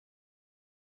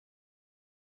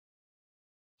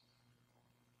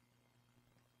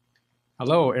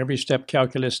Hello,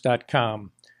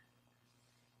 everystepcalculus.com.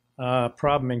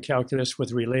 Problem in calculus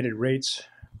with related rates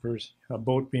for a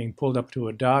boat being pulled up to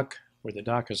a dock where the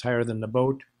dock is higher than the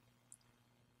boat.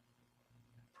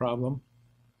 Problem.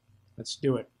 Let's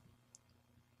do it.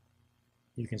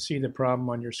 You can see the problem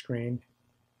on your screen.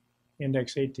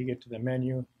 Index 8 to get to the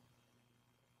menu.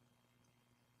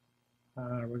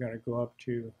 We're going to go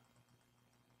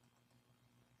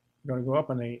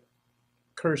up on the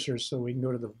cursor so we can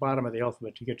go to the bottom of the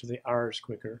alphabet to get to the R's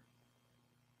quicker.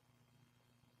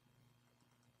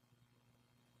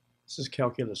 This is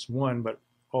Calculus 1, but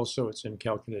also it's in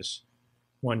Calculus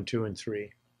 1, 2, and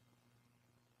 3.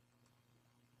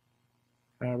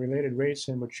 Related rates,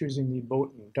 and we're choosing the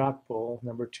boat and dock pull,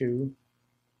 number 2.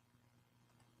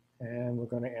 And we're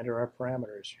going to enter our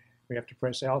parameters. We have to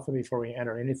press alpha before we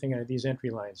enter anything into these entry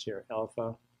lines here.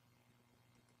 Alpha.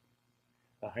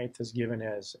 The height is given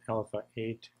as alpha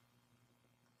 8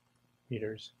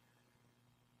 meters.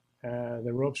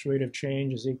 The rope's rate of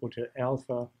change is equal to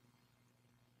alpha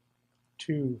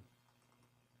 2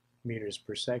 meters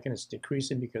per second. It's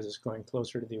decreasing because it's going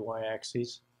closer to the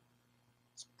y-axis.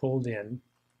 It's pulled in.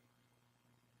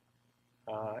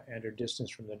 And our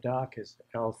distance from the dock is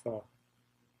alpha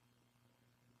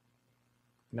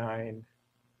 9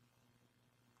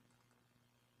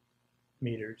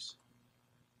 meters.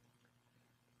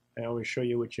 I always show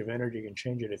you which you've entered. You can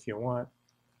change it if you want.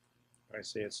 I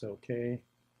say it's okay.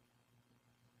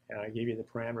 And I give you the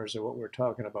parameters of what we're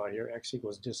talking about here. X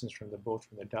equals distance from the boat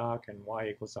from the dock, and Y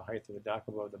equals the height of the dock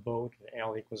above the boat, and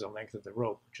L equals the length of the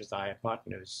rope, which is the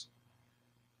hypotenuse.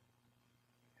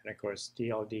 And of course,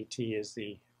 dl dt is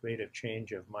the rate of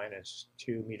change of minus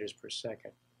 2 meters per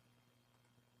second,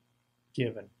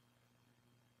 given.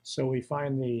 So we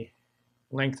find the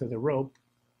length of the rope,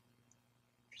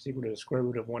 which is equal to the square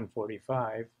root of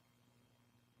 145,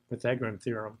 Pythagorean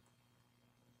theorem.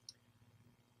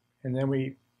 And then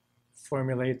we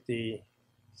formulate the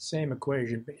same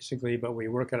equation basically, but we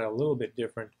work it out a little bit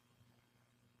different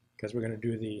because we're going to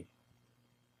do the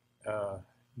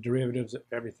derivatives of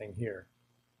everything here.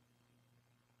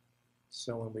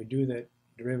 So when we do the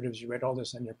derivatives, you write all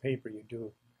this on your paper, you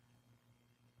do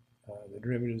the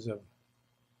derivatives of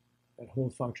that whole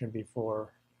function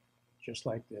before, just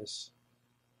like this.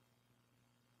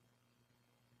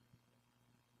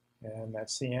 And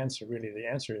that's the answer, really. The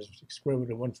answer is square root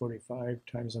of 145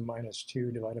 times a minus 2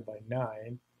 divided by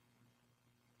 9,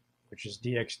 which is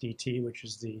dx dt, which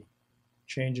is the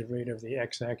change of rate of the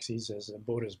x-axis as the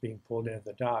boat is being pulled into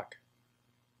the dock.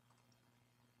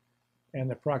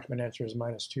 And the approximate answer is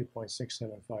minus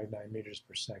 2.6759 meters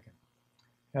per second.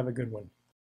 Have a good one.